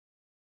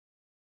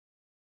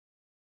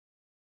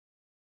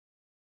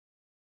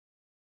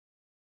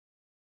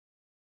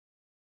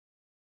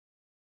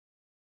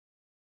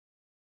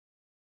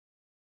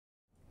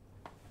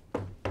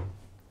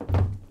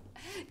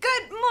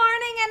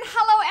And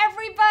hello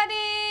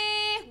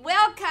everybody!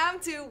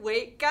 Welcome to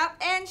Wake Up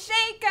and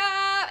Shake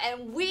Up!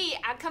 And we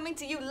are coming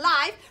to you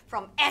live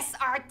from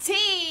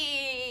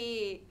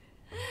SRT!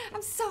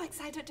 I'm so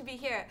excited to be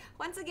here.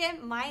 Once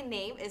again, my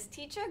name is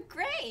Teacher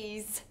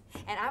Grace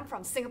and I'm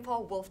from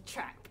Singapore Wolf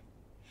Trap.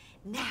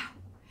 Now,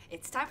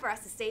 it's time for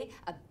us to say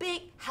a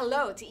big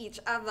hello to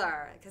each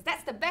other because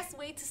that's the best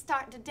way to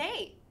start the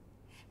day.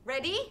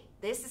 Ready?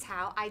 This is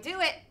how I do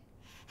it.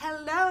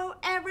 Hello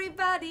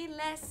everybody,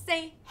 let's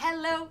say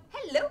hello,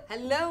 hello,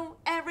 hello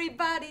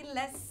everybody,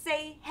 let's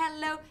say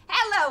hello,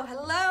 hello,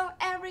 hello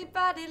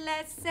everybody,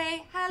 let's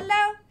say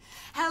hello,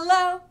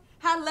 hello,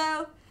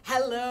 hello,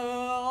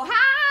 hello,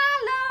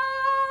 hello,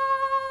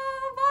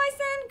 boys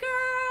and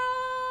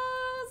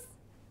girls.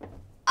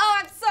 Oh,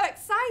 I'm so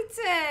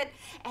excited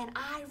and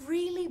I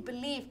really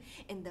believe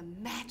in the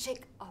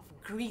magic of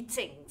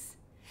greetings.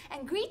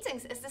 And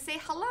greetings is to say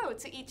hello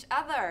to each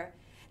other.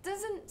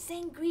 Doesn't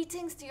saying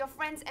greetings to your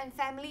friends and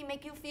family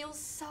make you feel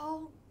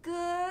so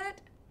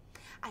good?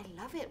 I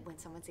love it when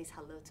someone says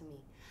hello to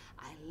me.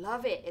 I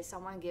love it if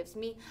someone gives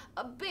me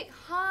a big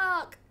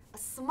hug, a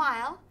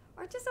smile,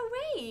 or just a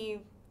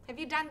wave. Have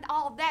you done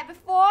all of that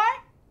before?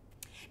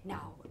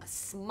 Now, a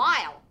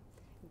smile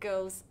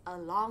goes a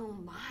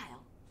long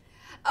mile.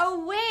 A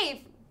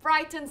wave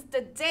brightens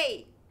the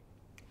day.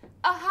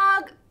 A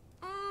hug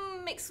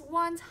makes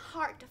one's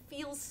heart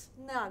feel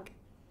snug.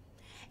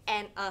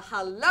 And a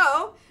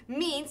hello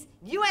means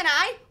you and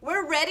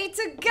we're ready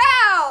to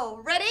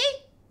go. Ready?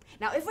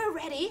 Now, if we're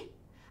ready,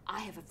 I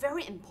have a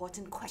very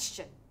important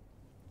question.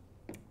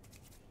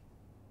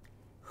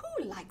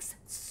 Who likes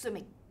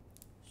swimming?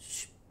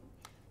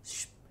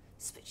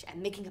 Swish,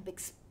 and making a big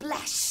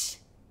splash.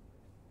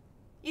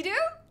 You do?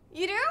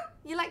 You do?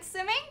 You like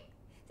swimming?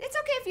 It's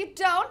okay if you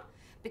don't,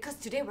 because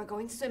today we're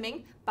going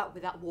swimming, but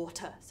without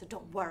water, so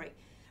don't worry.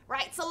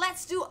 Right, so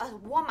let's do a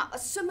warm-up, a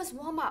swimmer's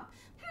warm-up.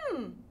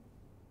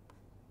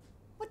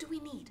 What do we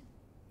need?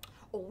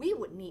 Oh, we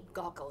would need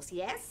goggles,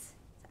 yes?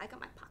 So I got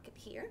my pocket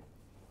here.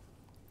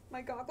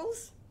 My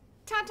goggles.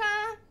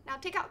 Ta-ta! Now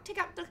take out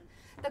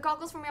the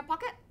goggles from your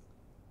pocket.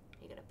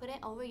 You're gonna put it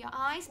over your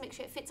eyes, make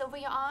sure it fits over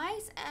your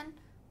eyes, and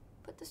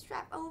put the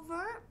strap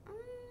over.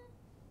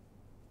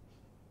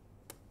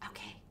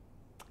 Okay,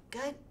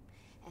 good.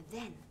 And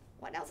then,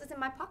 what else is in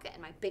my pocket?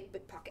 In my big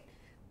pocket?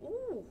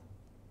 Ooh,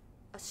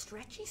 a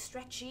stretchy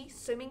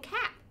swimming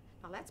cap.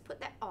 Now let's put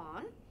that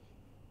on.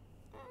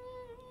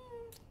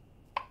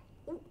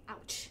 Ooh,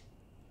 ouch.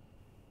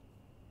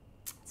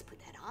 Let's put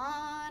that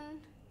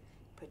on.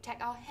 Protect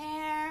our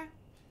hair.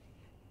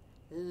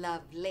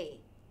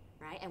 Lovely.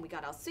 Right? And we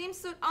got our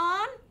swimsuit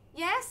on.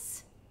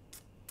 Yes?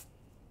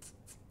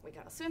 We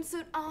got our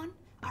swimsuit on.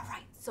 All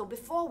right. So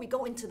before we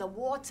go into the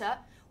water,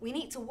 we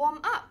need to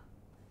warm up.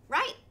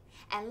 Right?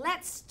 And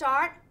let's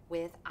start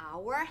with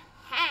our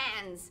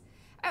hands.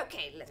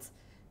 Okay, let's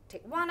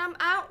take one arm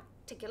out.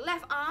 Take your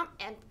left arm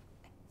and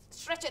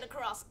stretch it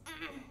across.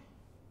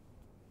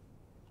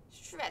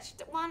 Stretch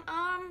the one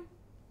arm,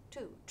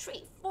 2,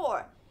 3,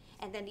 4.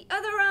 And then the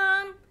other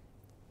arm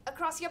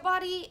across your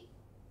body.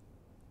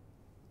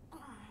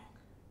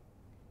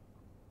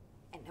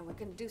 And then we're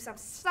going to do some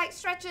slight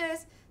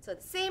stretches. So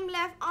the same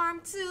left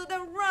arm to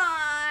the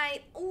right.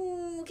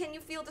 Ooh, can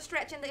you feel the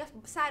stretch in the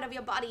side of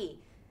your body?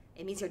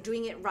 It means you're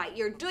doing it right.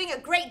 You're doing a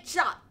great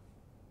job.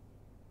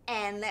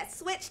 And let's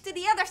switch to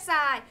the other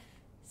side.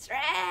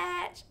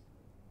 Stretch.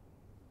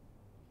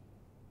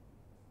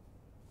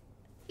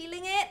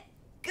 Feeling it?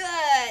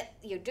 Good.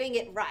 You're doing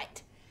it right.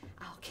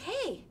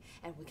 Okay.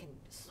 And we can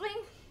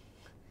swing.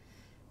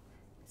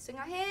 Swing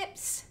our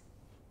hips.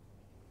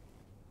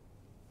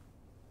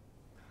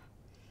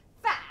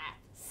 5,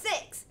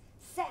 6,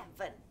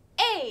 7,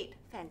 8.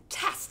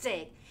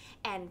 Fantastic.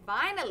 And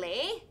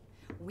finally,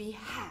 we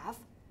have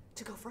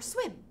to go for a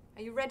swim.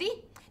 Are you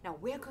ready? Now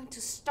we're going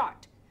to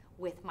start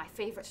with my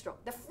favorite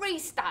stroke, the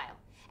freestyle.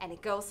 And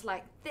it goes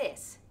like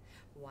this.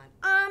 One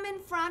arm in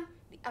front,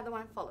 the other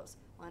one follows.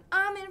 One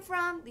arm in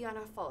front, the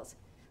other follows.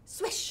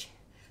 Swish,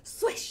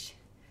 swish,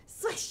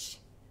 swish,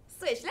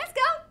 swish. Let's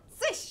go.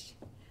 Swish,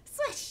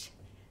 swish,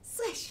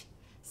 swish,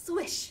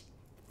 swish.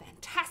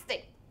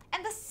 Fantastic.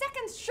 And the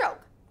second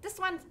stroke, this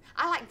one,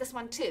 I like this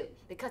one too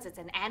because it's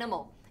an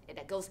animal.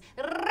 That goes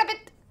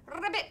ribbit,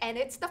 ribbit, and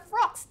it's the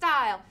frog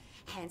style.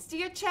 Hands to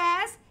your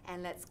chest,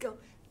 and let's go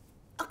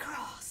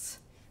across,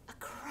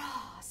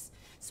 across.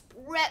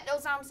 Spread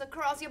those arms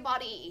across your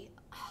body.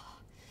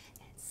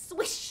 And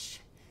swish,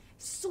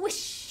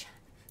 swish,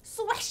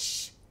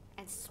 swish,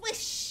 and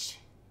swish.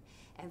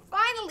 And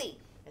finally,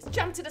 let's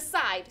jump to the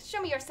side.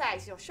 Show me your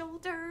sides, your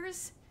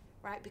shoulders,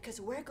 right? Because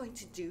we're going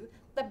to do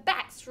the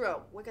back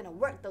stroke. We're going to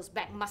work those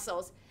back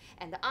muscles.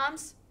 And the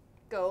arms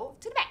go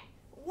to the back.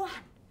 1,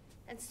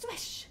 and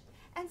swish,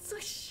 and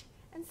swish,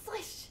 and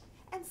swish,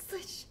 and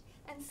swish,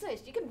 and swish.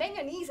 You can bang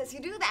your knees as you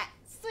do that.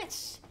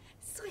 Swish,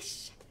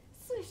 swish,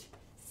 swish,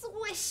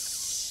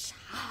 swish.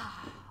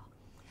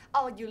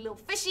 All you little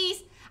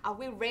fishies, are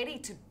we ready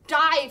to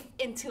dive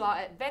into our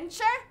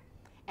adventure?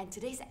 And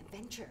today's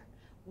adventure,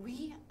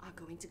 we are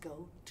going to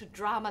go to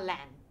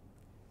Dramaland.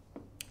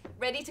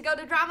 Ready to go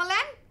to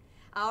Dramaland?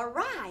 All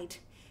right.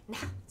 Now,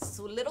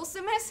 so little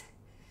swimmers,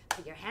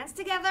 put your hands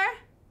together,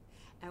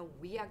 and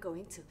we are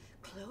going to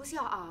close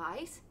your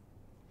eyes.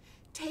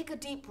 Take a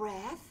deep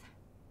breath.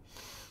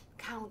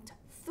 Count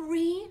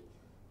 3,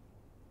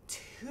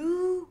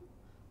 2,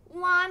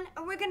 1,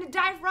 and we're going to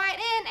dive right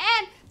in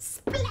and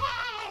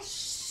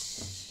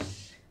splash!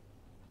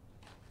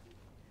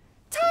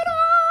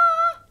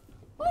 Ta-da!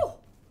 Oh,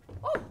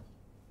 oh.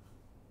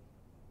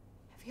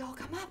 Have you all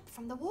come up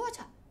from the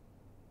water?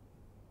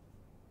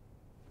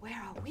 Where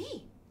are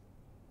we?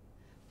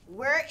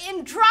 We're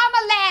in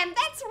Dramaland.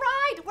 That's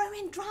right. We're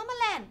in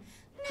Dramaland.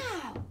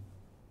 Now,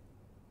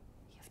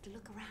 you have to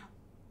look around.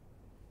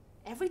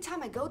 Every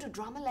time I go to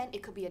Dramaland,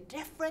 it could be a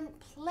different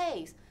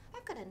place.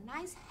 I've got a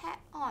nice hat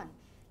on.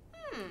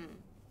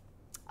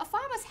 A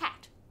farmer's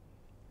hat.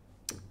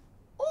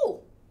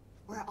 Oh,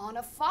 we're on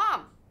a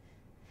farm.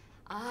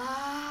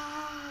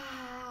 Ah,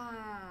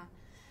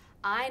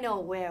 I know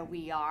where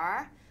we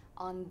are.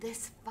 On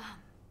this farm,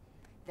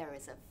 there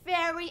is a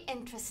very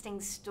interesting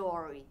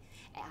story.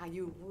 Are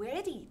you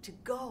ready to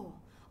go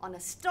on a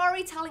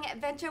storytelling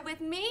adventure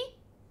with me?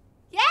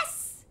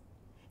 Yes?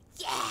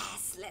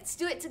 Yes, let's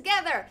do it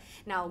together.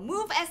 Now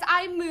move as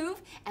I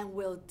move and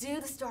we'll do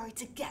the story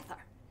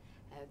together.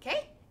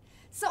 Okay?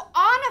 So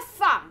on a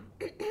farm,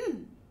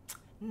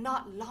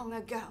 not long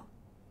ago,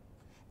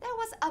 there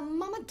was a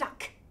mama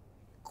duck.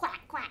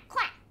 Quack, quack,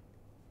 quack.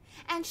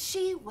 And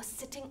she was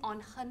sitting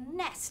on her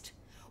nest,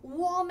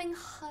 warming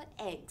her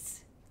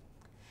eggs.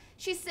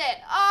 She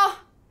said, "Oh,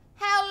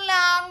 how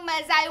long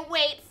must I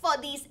wait for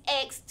these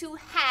eggs to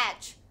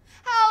hatch?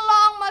 How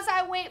long must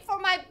I wait for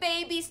my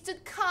babies to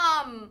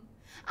come?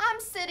 I'm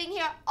sitting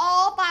here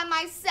all by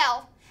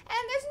myself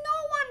and there's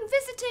no one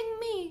visiting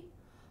me.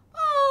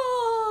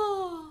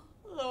 Oh,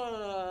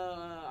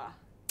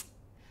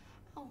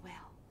 oh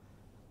well,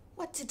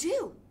 what to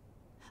do?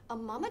 A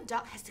mama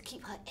duck has to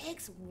keep her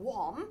eggs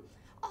warm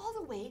all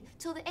the way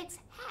till the eggs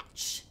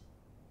hatch."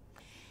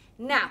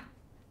 Now,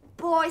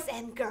 boys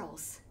and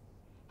girls,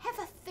 have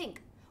a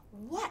think.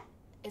 What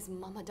is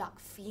mama duck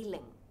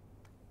feeling?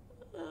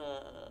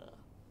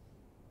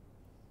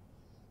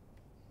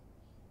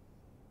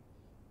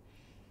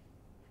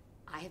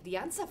 I have the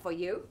answer for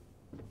you.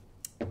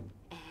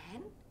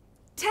 And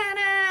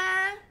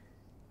ta-da!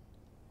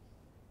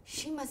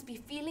 She must be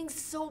feeling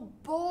so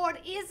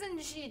bored,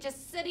 isn't she?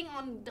 Just sitting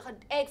on her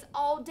eggs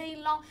all day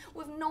long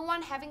with no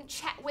one having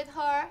chat with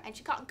her and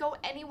she can't go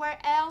anywhere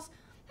else.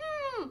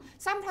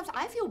 Sometimes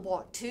I feel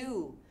bored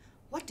too.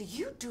 What do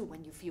you do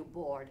when you feel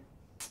bored?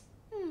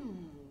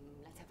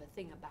 Let's have a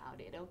think about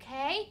it,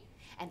 okay?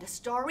 And the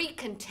story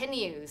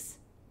continues.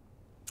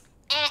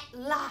 At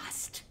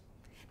last,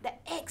 the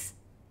eggs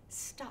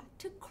start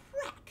to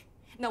crack.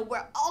 Now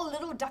we're all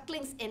little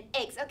ducklings in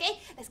eggs, okay?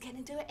 Let's get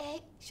into an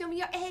egg. Show me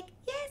your egg.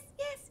 Yes,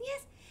 yes,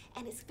 yes.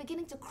 And it's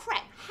beginning to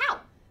crack.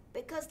 How?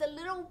 Because the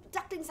little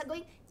ducklings are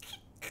going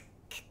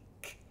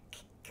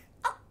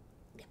oh,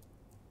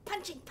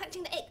 punching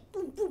the egg.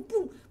 Boom, boom,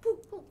 boom,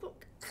 boom, boom, boom.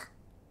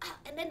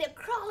 And then they're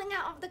crawling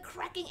out of the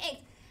cracking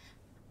eggs.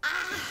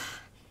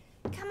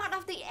 Come out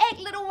of the egg,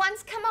 little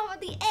ones. Come out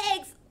of the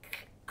eggs.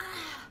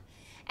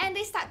 And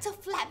they start to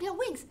flap their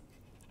wings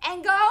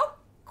and go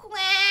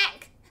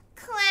quack,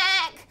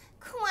 quack,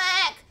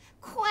 quack,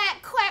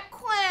 quack, quack,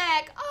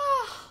 quack.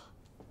 Oh.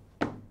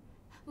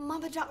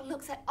 Mama duck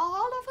looks at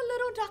all of her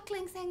little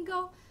ducklings and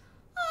go,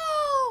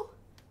 "Oh,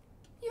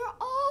 you're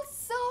all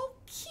so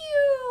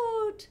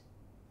cute."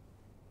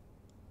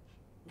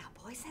 Now,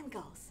 boys and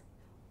girls,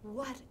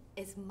 what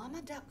is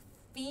mama duck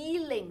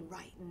feeling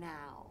right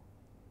now?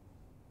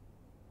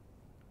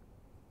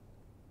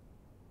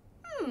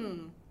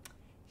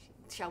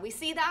 Shall we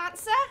see the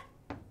answer?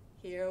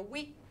 Here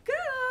we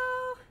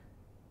go.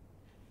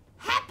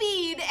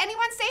 Happy. Did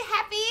anyone say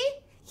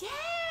happy?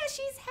 Yeah,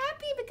 she's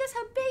happy because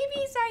her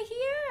babies are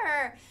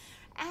here.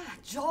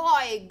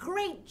 Joy,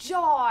 great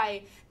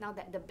joy. Now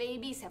that the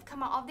babies have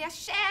come out of their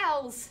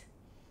shells.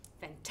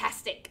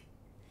 Fantastic.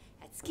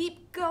 Let's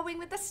keep going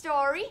with the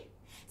story.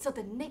 So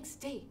the next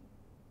day,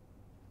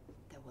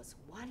 there was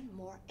one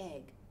more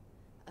egg.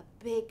 A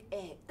big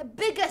egg. The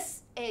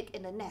biggest egg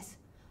in the nest.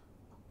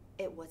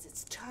 It was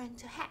its turn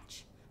to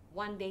hatch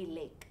one day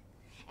late.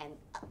 And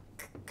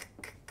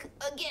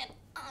again,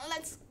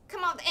 let's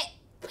come out of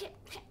the egg.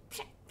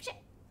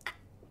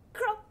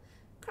 Crow,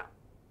 crow,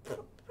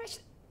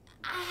 pressure.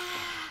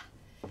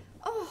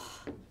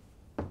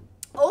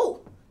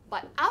 Oh,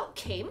 but out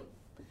came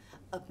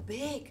a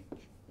big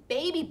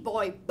baby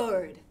boy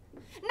bird.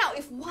 Now,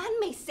 if one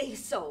may say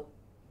so,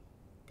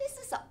 this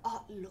is an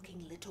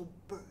odd-looking little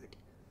bird.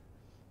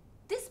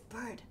 This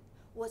bird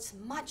was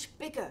much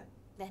bigger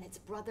than its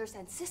brothers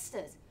and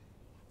sisters.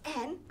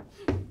 And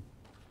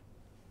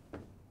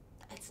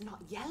it's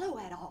not yellow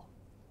at all.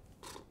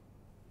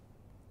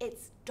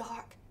 It's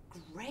dark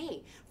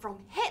gray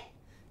from head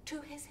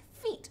to his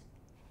feet.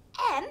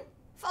 And,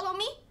 follow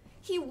me,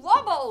 he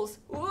wobbles.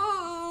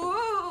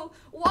 Woo,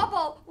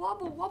 wobble,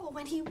 wobble, wobble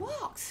when he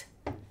walks.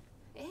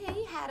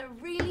 He had a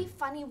really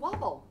funny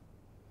wobble.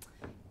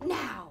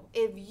 Now,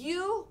 if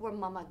you were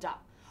Mama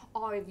Duck,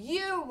 or if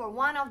you were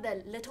one of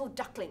the little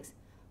ducklings,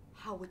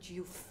 how would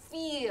you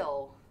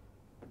feel?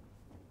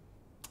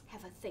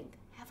 Have a think,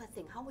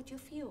 how would you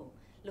feel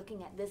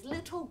looking at this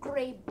little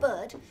gray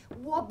bird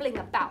wobbling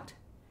about?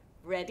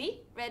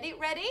 Ready? Ready?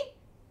 Ready?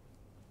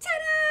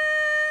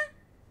 Ta-da!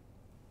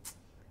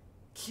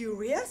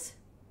 Curious?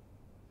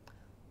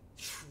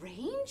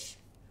 Strange?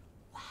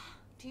 Wow,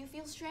 do you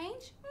feel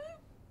strange?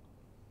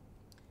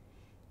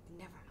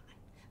 Never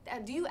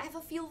mind. Do you ever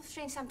feel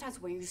strange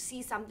sometimes where you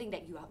see something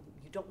that you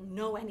don't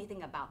know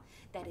anything about,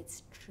 that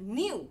it's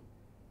new,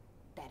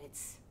 that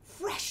it's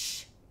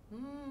fresh?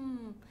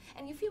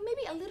 And you feel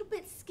maybe a little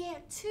bit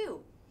scared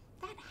too.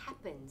 That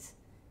happens,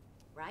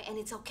 right? And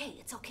it's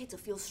okay to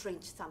feel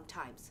strange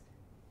sometimes.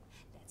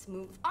 Let's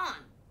move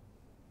on.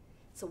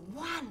 So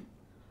one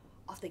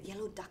of the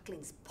yellow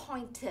ducklings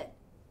pointed.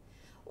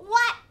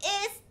 What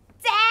is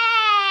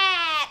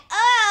that?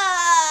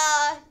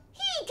 Oh,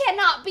 he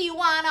cannot be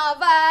one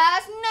of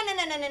us.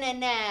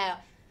 No.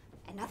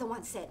 Another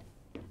one said,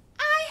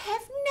 I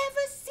have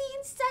never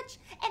seen such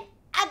an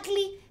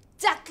ugly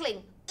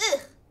duckling.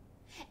 Ugh.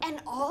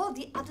 And all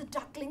the other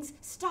ducklings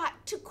start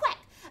to quack.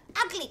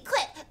 Ugly,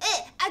 quack,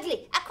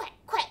 ugly, quack,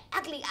 quack,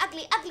 ugly,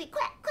 quack,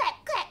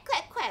 quack, quack,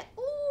 quack, quack.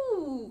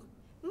 Ooh,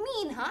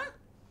 mean, huh?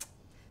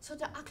 So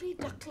the ugly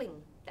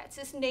duckling, that's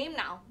his name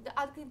now, the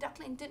ugly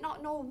duckling did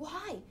not know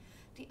why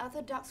the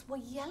other ducks were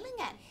yelling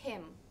at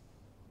him.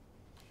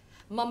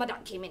 Mama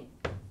Duck came in.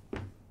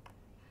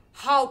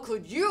 How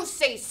could you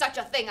say such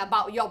a thing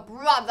about your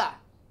brother?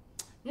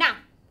 Now,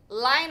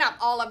 line up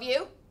all of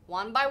you,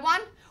 one by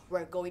one.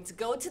 We're going to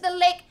go to the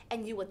lake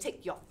and you will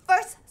take your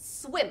first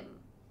swim.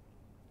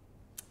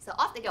 So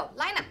off they go.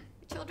 Line up,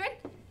 children.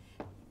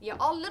 You're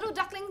all little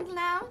ducklings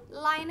now,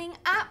 lining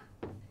up.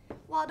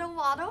 Waddle,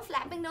 waddle,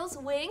 flapping those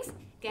wings.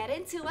 Get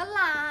into a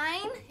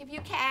line if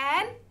you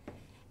can.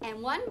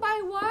 And one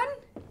by one,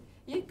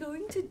 you're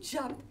going to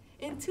jump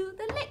into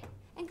the lake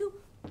and go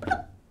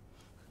bloop,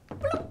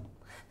 bloop,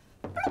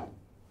 bloop,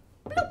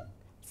 bloop.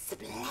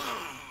 Splash.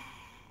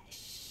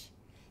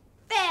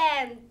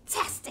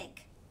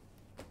 Fantastic.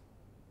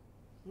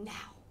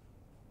 Now,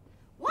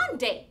 one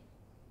day,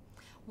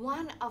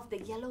 one of the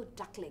yellow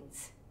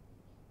ducklings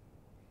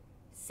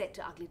said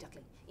to Ugly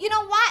Duckling, you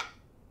know what?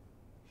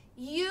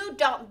 You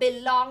don't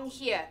belong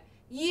here.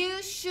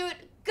 You should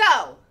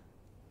go.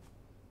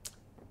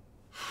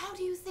 How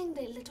do you think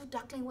the little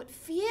duckling would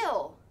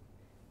feel?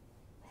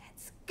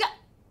 Let's go.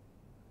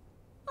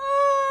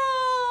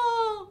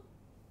 Oh!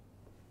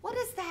 What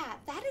is that?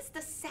 That is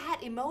the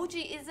sad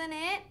emoji, isn't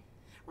it?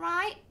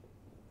 Right?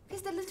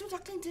 Because the little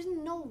duckling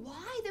didn't know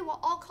why they were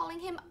all calling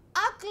him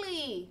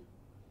ugly.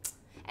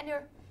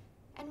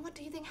 And what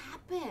do you think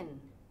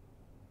happened?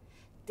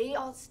 They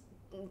all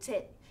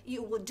said,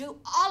 you would do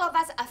all of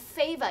us a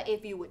favor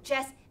if you would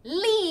just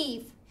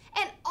leave.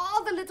 And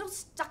all the little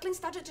ducklings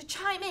started to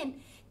chime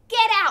in.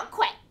 Get out,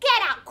 quack,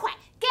 get out, quack,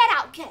 get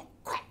out, quack,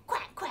 quack,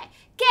 quack, quack,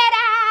 get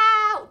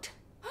out.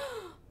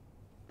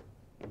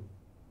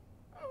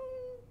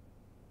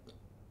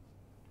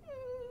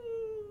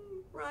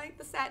 Right,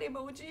 the sad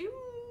emoji.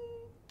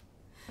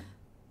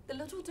 The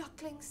little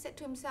duckling said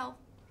to himself,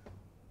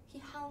 he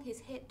hung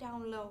his head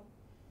down low.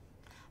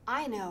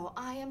 I know,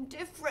 I am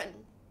different.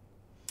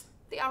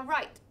 They are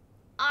right.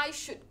 I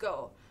should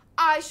go.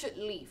 I should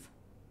leave.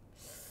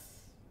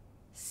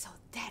 So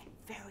that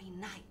very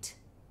night,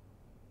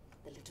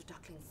 the little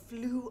duckling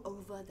flew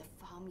over the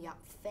farmyard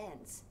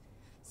fence.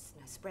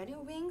 Now spread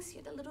your wings,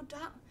 you're the little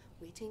duck,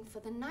 waiting for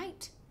the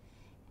night.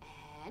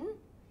 And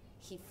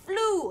he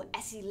flew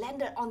as he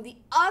landed on the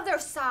other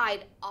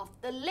side of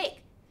the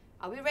lake.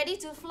 Are we ready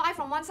to fly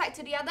from one side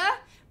to the other?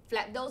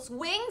 Flap those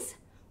wings.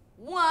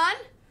 1,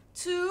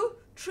 2,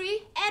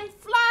 3, and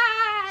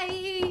fly!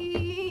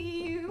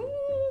 Ooh.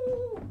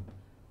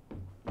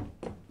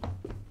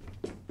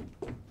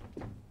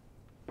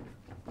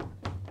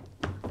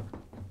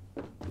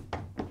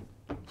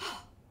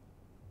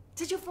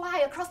 Did you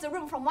fly across the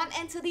room from one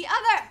end to the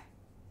other?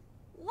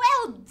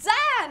 Well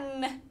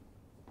done!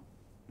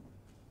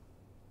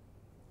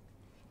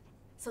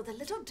 So the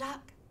little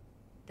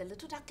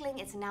duckling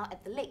is now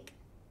at the lake.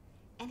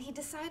 And he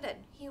decided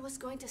he was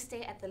going to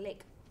stay at the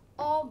lake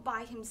all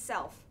by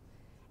himself.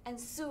 And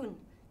soon,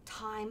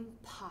 time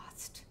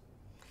passed.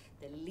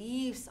 The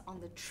leaves on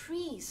the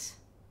trees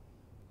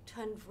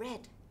turned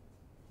red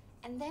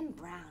and then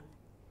brown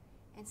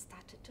and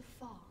started to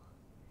fall.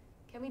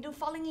 Can we do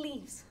falling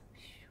leaves?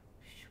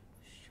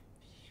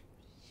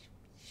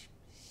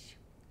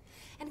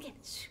 And again.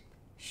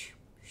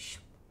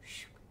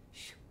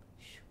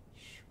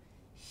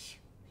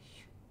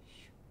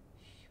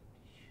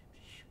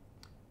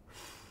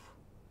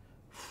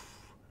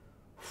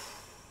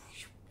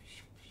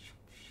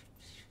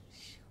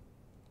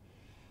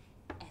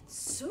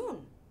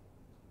 Soon,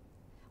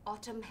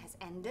 autumn has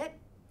ended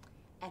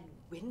and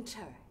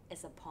winter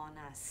is upon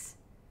us.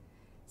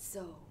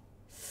 So,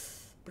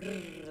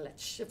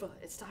 let's shiver.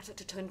 It started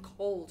to turn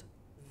cold.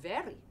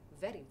 Very,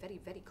 very, very,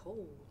 very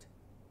cold.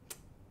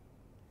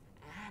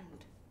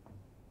 And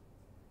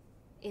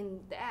In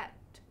that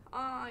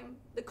time,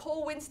 the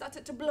cold wind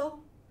started to blow.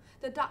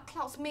 The dark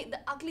clouds made the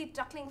ugly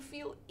duckling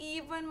feel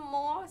even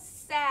more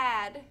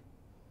sad. And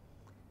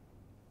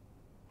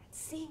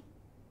see,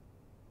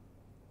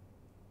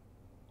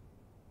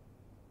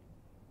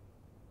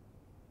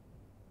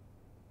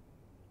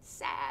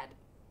 sad,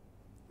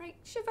 right?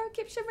 Shiver,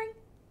 keep shivering.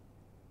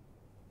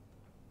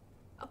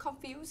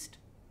 Confused.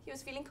 He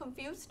was feeling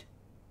confused.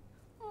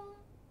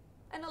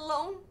 And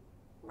alone,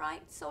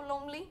 right? So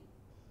lonely.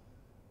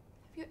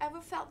 Have you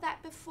ever felt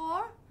that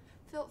before?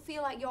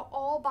 Feel like you're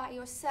all by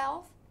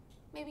yourself?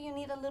 Maybe you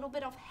need a little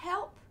bit of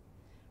help,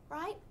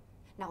 right?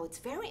 Now, it's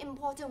very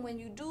important when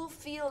you do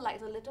feel like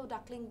the little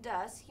duckling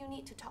does, you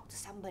need to talk to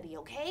somebody,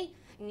 okay?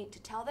 You need to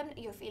tell them that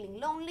you're feeling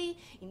lonely.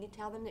 You need to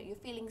tell them that you're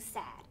feeling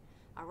sad,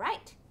 all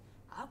right?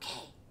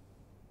 Okay.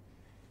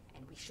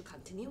 And we should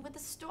continue with the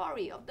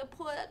story of the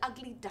poor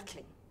ugly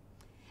duckling.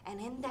 And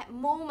in that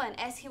moment,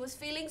 as he was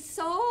feeling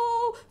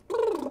so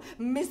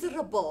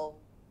miserable,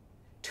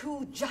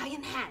 two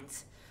giant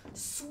hands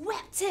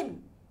swept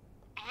him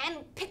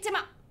and picked him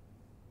up.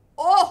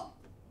 Oh,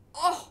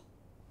 oh,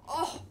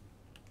 oh,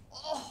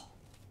 oh,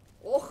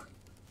 oh.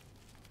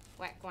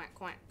 Quack, quack,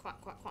 quack, quack,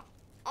 quack, quack.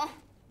 Oh,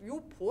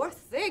 you poor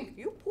thing,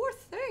 you poor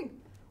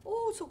thing.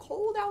 Oh, it's so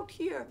cold out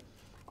here.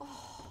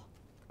 Oh,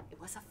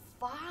 it was a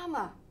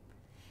farmer.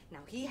 Now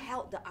he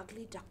held the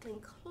ugly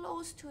duckling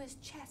close to his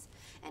chest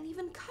and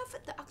even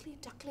covered the ugly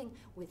duckling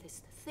with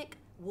his thick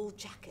wool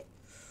jacket.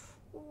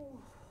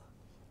 Ooh.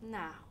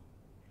 Now,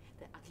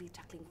 the ugly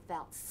duckling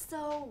felt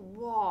so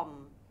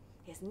warm.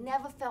 He has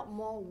never felt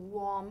more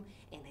warm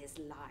in his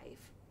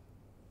life.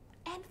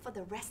 And for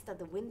the rest of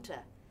the winter,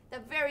 the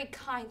very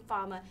kind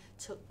farmer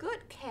took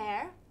good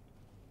care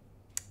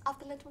of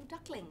the little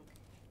duckling.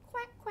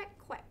 Quack, quack,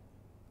 quack.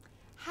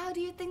 How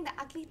do you think the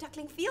ugly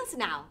duckling feels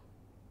now?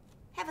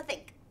 Have a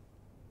think.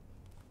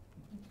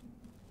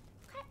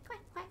 Quack,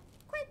 quack, quack,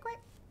 quack, quack,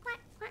 quack,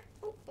 quack.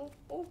 Ooh, ooh,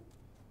 ooh.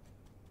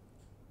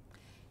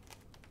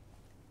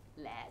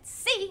 Let's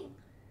see.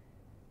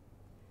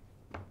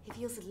 He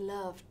feels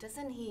loved,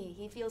 doesn't he?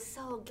 He feels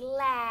so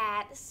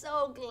glad,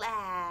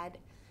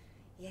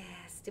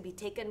 yes, to be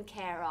taken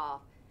care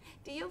of.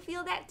 Do you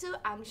feel that too?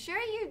 I'm sure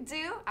you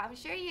do. I'm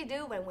sure you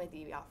do when with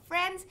your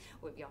friends,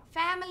 with your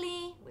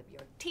family, with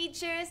your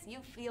teachers, you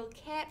feel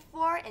cared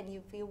for and you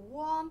feel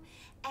warm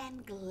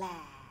and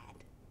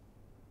glad.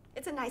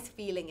 It's a nice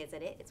feeling,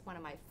 isn't it? It's one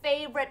of my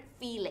favorite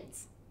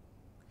feelings.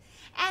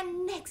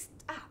 And next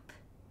up,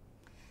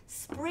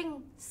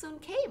 spring soon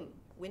came.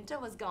 Winter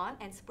was gone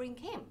and spring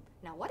came.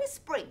 Now, what is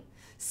spring?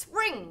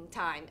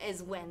 Springtime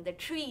is when the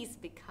trees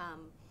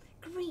become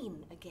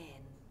green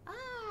again.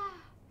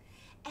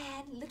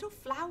 And little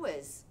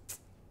flowers.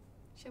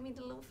 Show me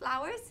the little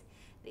flowers.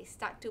 They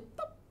start to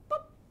pop,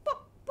 pop,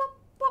 pop, pop,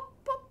 pop,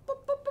 pop,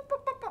 pop, pop,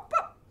 pop, pop, pop,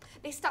 pop.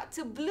 They start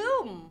to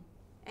bloom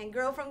and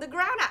grow from the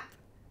ground up.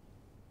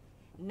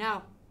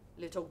 Now,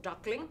 little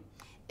duckling,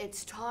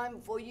 it's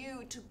time for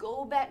you to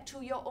go back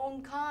to your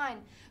own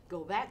kind. Go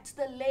back to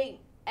the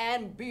lake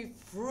and be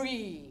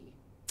free.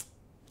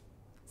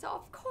 So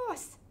of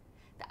course,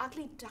 the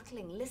ugly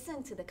duckling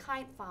listened to the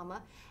kind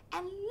farmer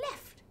and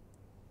left.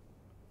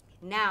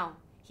 Now,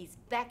 he's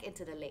back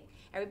into the lake.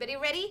 Everybody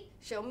ready?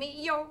 Show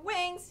me your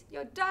wings,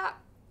 your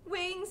duck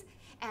wings,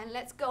 and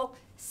let's go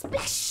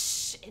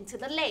splash into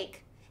the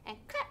lake. And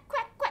quack,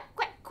 quack, quack,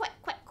 quack,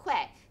 quack, quack,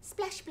 quack.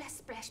 Splash, splash,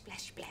 splash,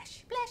 splash, splash,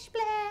 splash,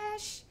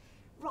 splash.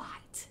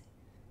 Right.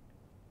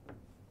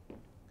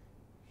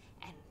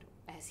 And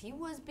as he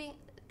was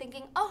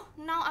thinking, oh,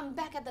 now I'm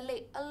back at the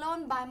lake,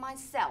 alone by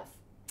myself.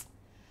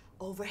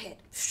 Overhead,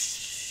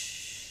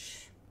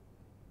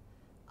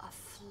 a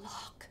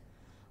flock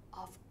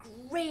of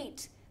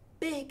great,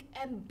 big,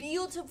 and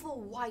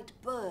beautiful white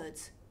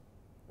birds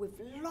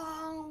with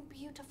long,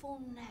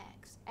 beautiful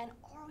necks and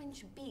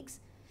orange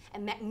beaks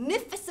and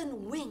magnificent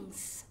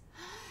wings.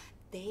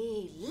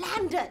 They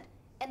landed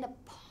in the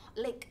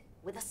lake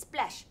with a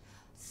splash,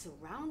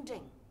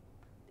 surrounding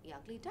the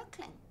ugly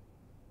duckling.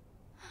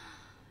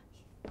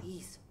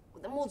 These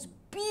were the most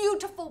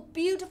beautiful,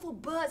 beautiful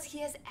birds he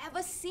has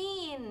ever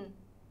seen.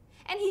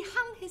 And he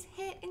hung his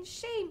head in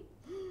shame,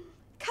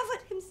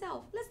 covered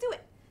himself. Let's do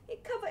it. He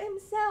covered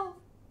himself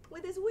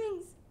with his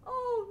wings.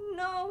 Oh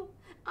no,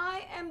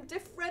 I am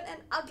different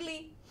and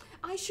ugly.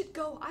 I should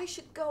go, I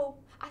should go.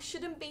 I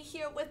shouldn't be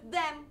here with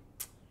them.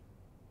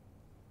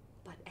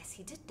 But as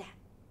he did that,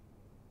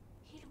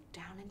 he looked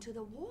down into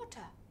the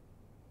water.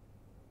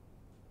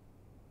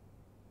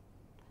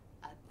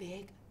 A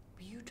big,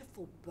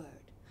 beautiful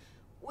bird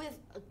with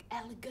an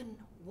elegant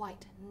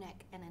white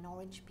neck and an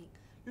orange beak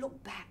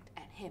looked back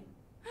at him.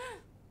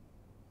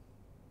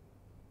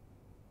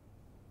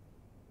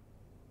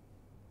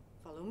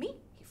 Follow me.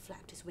 He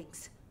flapped his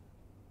wings.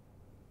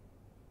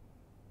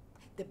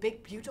 The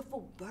big,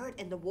 beautiful bird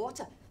in the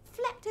water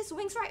flapped his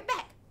wings right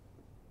back.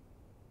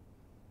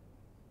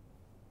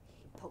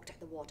 He poked at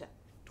the water.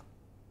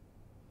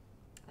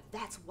 And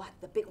that's what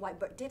the big white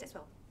bird did as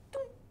well.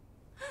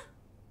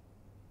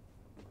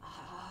 Oh,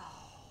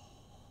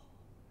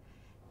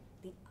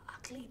 the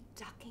ugly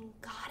duckling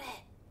got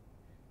it.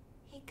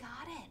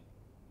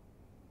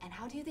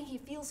 how do you think he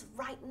feels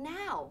right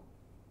now?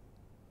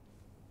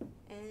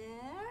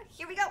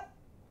 Here we go.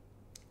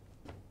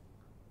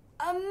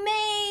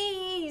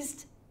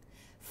 Amazed,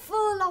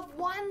 full of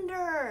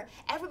wonder.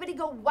 Everybody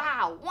go,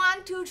 wow.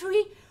 1, 2,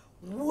 3,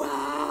 wow.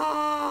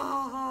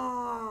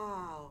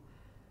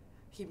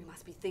 He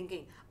must be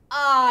thinking,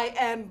 I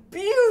am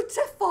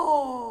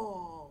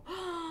beautiful.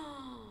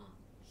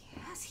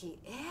 Yes, he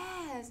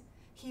is.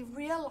 He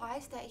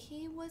realized that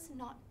he was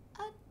not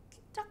a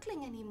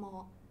duckling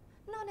anymore,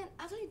 not an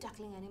ugly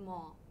duckling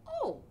anymore.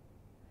 Oh,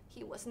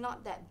 he was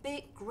not that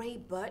big gray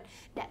bird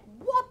that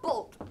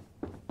wobbled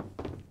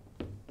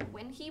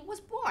when he was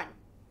born.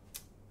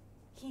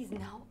 He's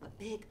now a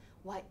big,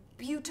 white,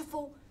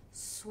 beautiful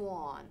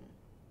swan.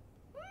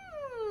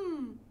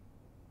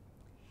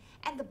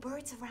 And the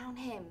birds around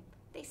him,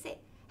 they say,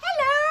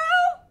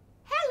 hello,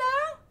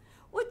 hello,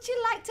 would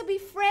you like to be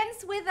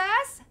friends with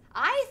us?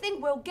 I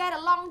think we'll get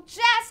along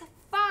just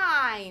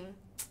fine.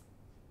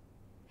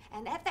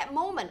 And at that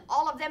moment,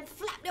 all of them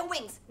flapped their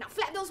wings. Now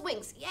flap those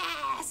wings,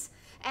 yes.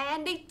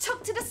 And they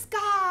took to the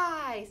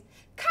skies.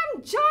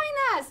 Come join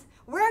us.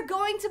 We're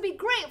going to be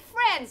great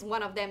friends,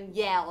 one of them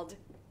yelled.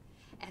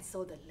 And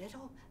so the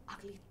little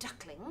ugly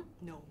duckling,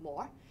 no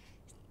more,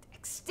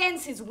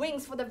 extends his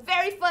wings for the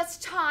very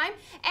first time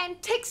and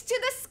takes to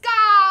the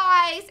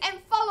skies and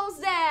follows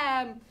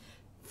them.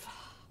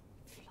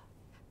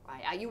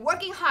 Right, are you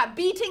working hard,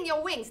 beating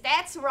your wings?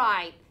 That's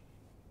right.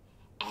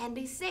 And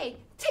they say,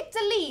 take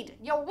the lead.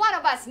 You're one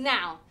of us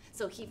now.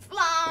 So he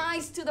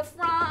flies to the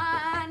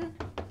front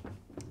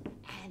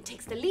and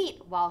takes the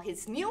lead while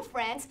his new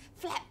friends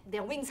flap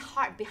their wings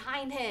hard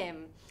behind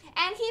him.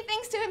 And he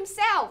thinks to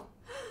himself,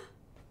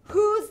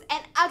 who's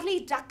an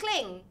ugly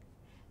duckling?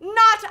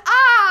 Not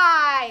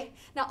I!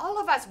 Now all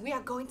of us, we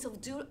are going to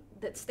do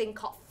this thing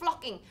called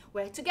flocking.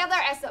 We're together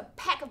as a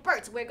pack of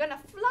birds. We're gonna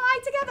fly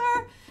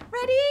together.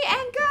 Ready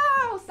and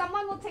go!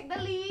 Someone will take the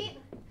lead.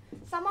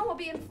 Someone will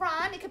be in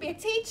front. It could be a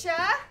teacher,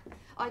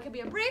 or it could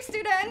be a brave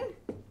student.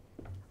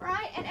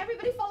 Right? And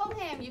everybody follow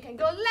him. You can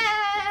go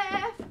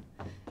left.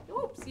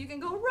 Oops, you can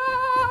go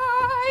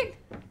right.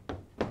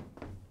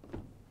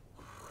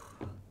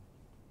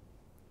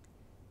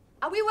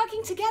 Are we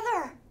working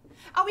together?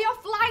 Are we all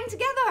flying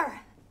together?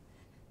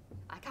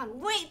 I can't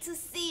wait to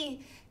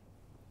see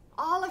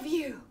all of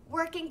you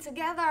working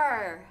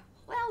together.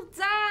 Well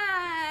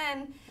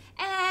done.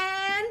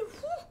 And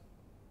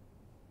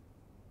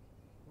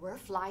we're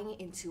flying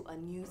into a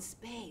new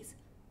space.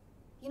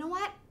 You know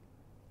what?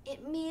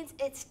 It means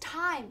it's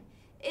time.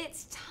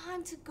 It's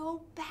time to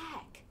go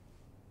back.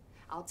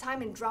 Our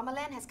time in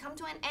Dramaland has come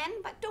to an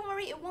end, but don't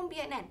worry, it won't be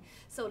an end.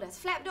 So let's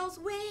flap those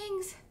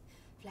wings,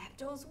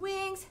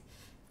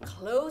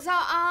 close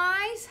our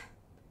eyes,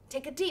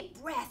 take a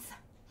deep breath.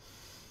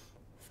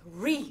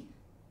 3,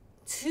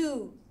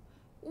 2,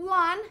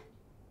 1,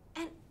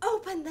 and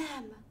open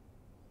them.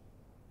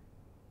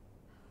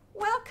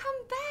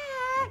 Welcome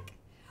back.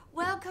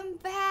 Welcome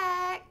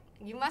back.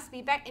 You must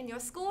be back in your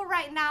school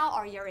right now,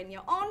 or you're in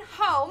your own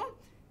home.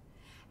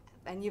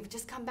 And you've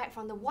just come back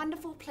from the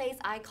wonderful place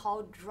I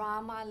call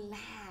Dramaland.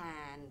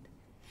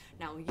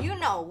 Now, you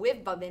know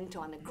we've been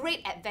on a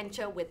great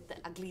adventure with the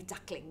ugly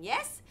duckling,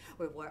 yes?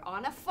 We were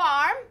on a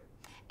farm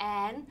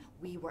and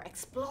we were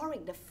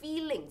exploring the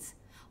feelings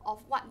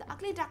of what the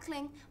ugly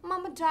duckling,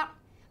 Mama Duck,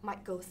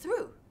 might go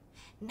through.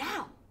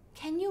 Now,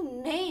 can you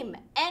name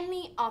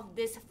any of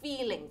these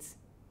feelings?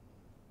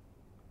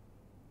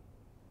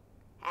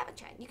 Have a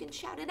chat. You can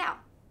shout it out.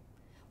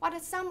 What are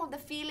some of the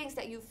feelings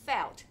that you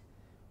felt,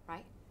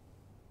 right?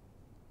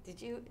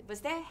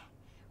 Was there,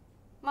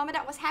 Mama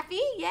Duck was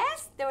happy?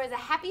 Yes? There was a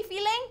happy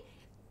feeling?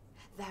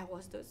 There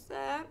was the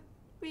sad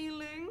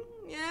feeling,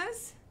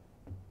 yes?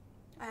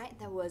 Right?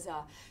 There was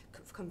a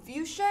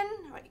confusion,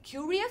 right?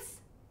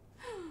 Curious?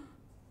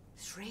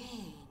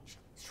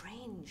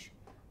 Strange,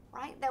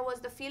 right? There was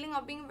the feeling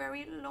of being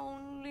very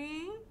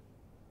lonely,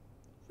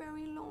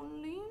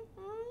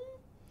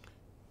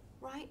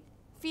 right?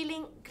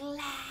 Feeling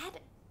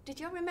glad. Did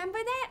you remember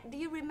that? Do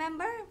you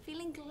remember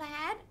feeling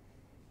glad?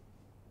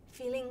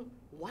 Feeling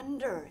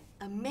wonder,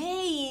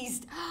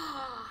 amazed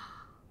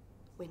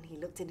when he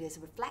looked at his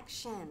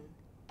reflection.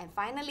 And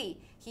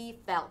finally, he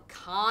felt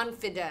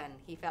confident.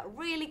 He felt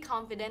really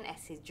confident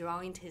as he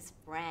joined his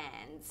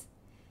friends.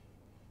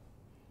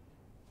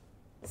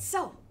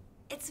 So,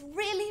 it's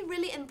really,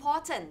 really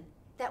important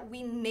that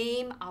we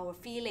name our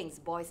feelings,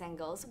 boys and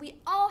girls. We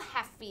all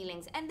have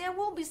feelings, and there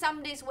will be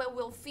some days where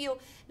we'll feel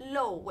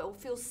low, where we'll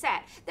feel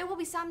sad. There will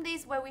be some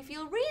days where we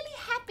feel really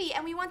happy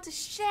and we want to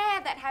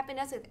share that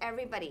happiness with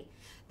everybody.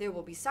 There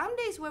will be some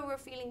days where we're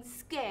feeling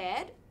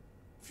scared,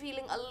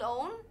 feeling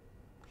alone.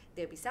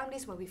 There'll be some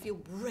days where we feel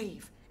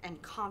brave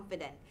and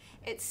confident.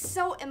 It's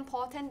so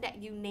important that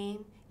you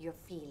name your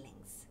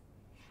feelings,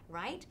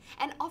 right?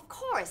 And of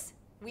course,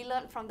 we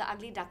learned from the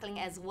ugly duckling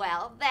as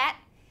well that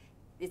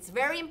it's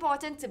very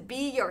important to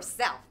be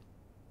yourself.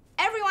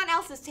 Everyone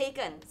else is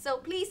taken, so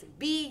please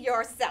be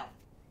yourself.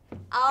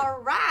 All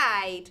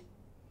right.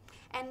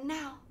 And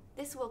now,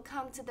 this will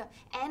come to the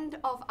end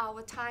of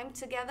our time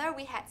together.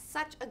 We had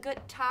such a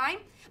good time.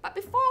 But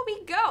before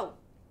we go,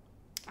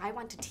 I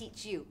want to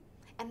teach you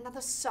another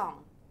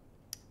song.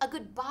 A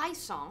goodbye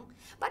song,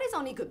 but it's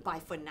only goodbye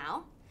for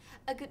now.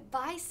 A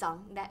goodbye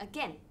song that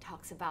again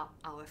talks about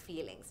our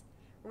feelings.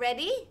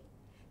 Ready?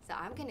 So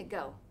I'm gonna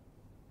go.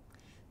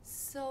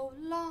 So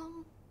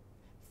long,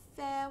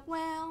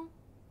 farewell.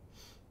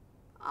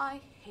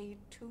 I hate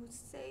to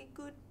say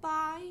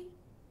goodbye.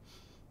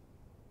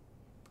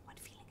 What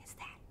feeling is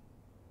that?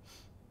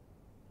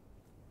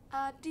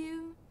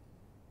 Adieu,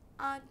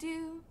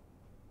 adieu,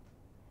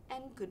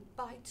 and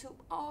goodbye to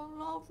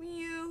all of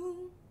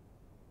you.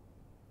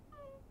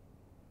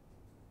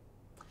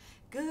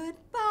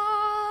 Goodbye,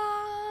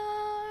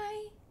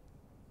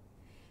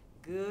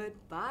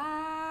 goodbye,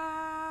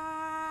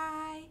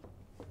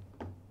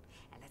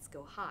 and let's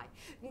go high.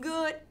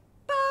 Goodbye.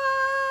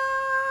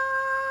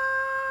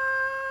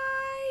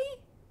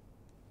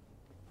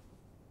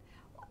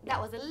 That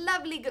was a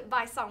lovely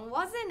goodbye song,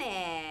 wasn't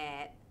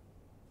it?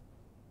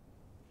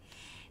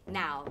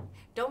 Now,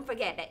 don't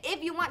forget that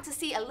if you want to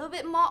see a little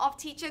bit more of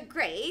Teacher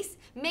Grace,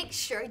 make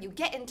sure you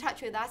get in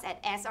touch with us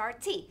at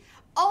SRT.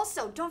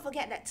 Also, don't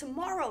forget that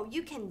tomorrow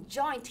you can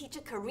join Teacher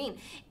Kareen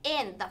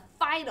in the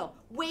final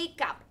Wake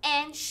Up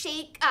and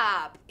Shake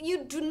Up.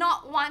 You do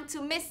not want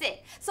to miss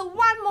it. So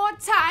one more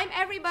time,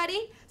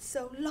 everybody.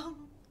 So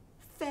long,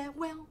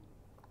 farewell.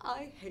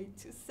 I hate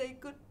to say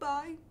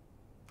goodbye.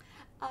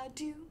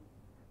 Adieu,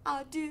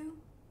 adieu.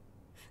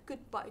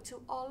 Goodbye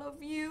to all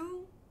of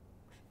you.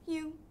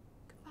 You,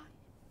 goodbye.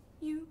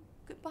 You,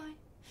 goodbye.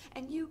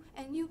 And you,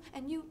 and you,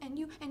 and you, and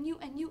you, and you,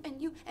 and you,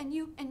 and you, and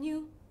you, and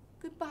you.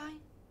 Goodbye.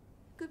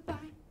 Goodbye.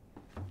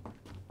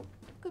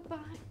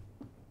 Goodbye.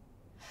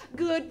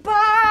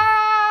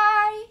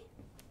 Goodbye.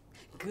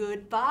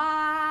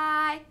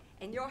 Goodbye.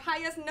 And your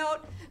highest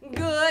note,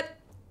 goodbye.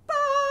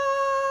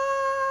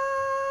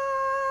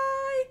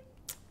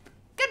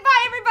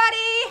 Goodbye,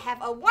 everybody.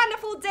 Have a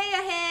wonderful day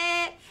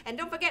ahead. And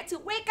don't forget to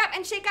wake up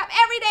and shake up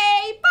every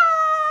day. Bye.